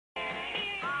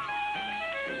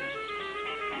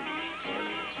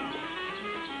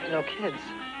No kids.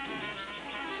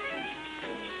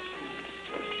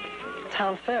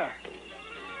 Town fair.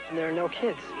 And there are no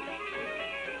kids.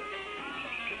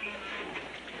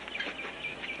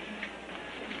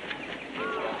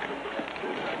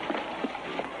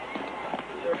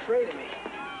 They're afraid of me.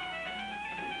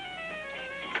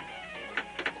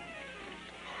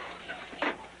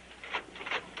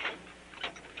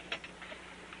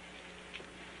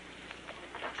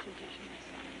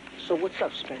 So what's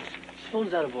up, Spence?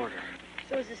 Phone's out of order.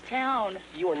 So is this town.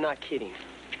 You are not kidding.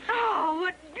 Oh,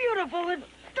 what beautiful,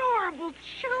 adorable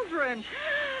children.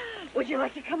 Would you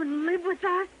like to come and live with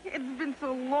us? It's been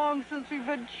so long since we've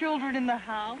had children in the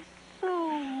house. So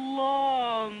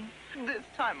long. This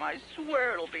time, I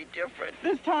swear it'll be different.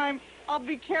 This time, I'll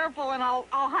be careful and I'll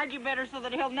hide you better so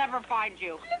that he'll never find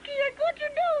you. Looky, I got your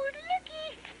nose.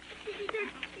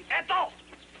 Looky. Ethel!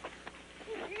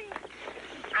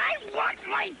 I want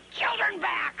my children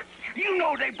back! You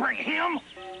know they bring him!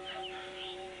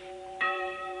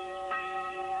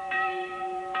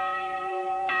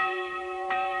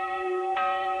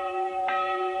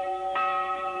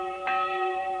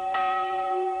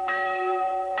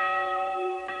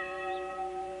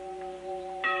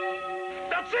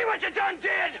 Now see what you done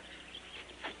did!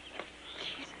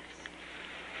 Jesus.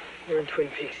 We're in Twin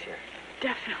Peaks here.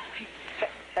 Definitely.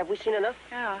 Have we seen enough?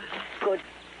 Yeah. Good.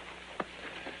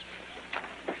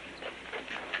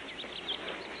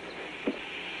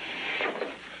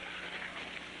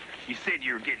 You said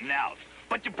you were getting out,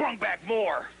 but you brung back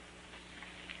more.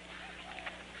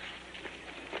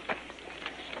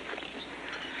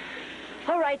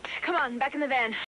 All right, come on, back in the van.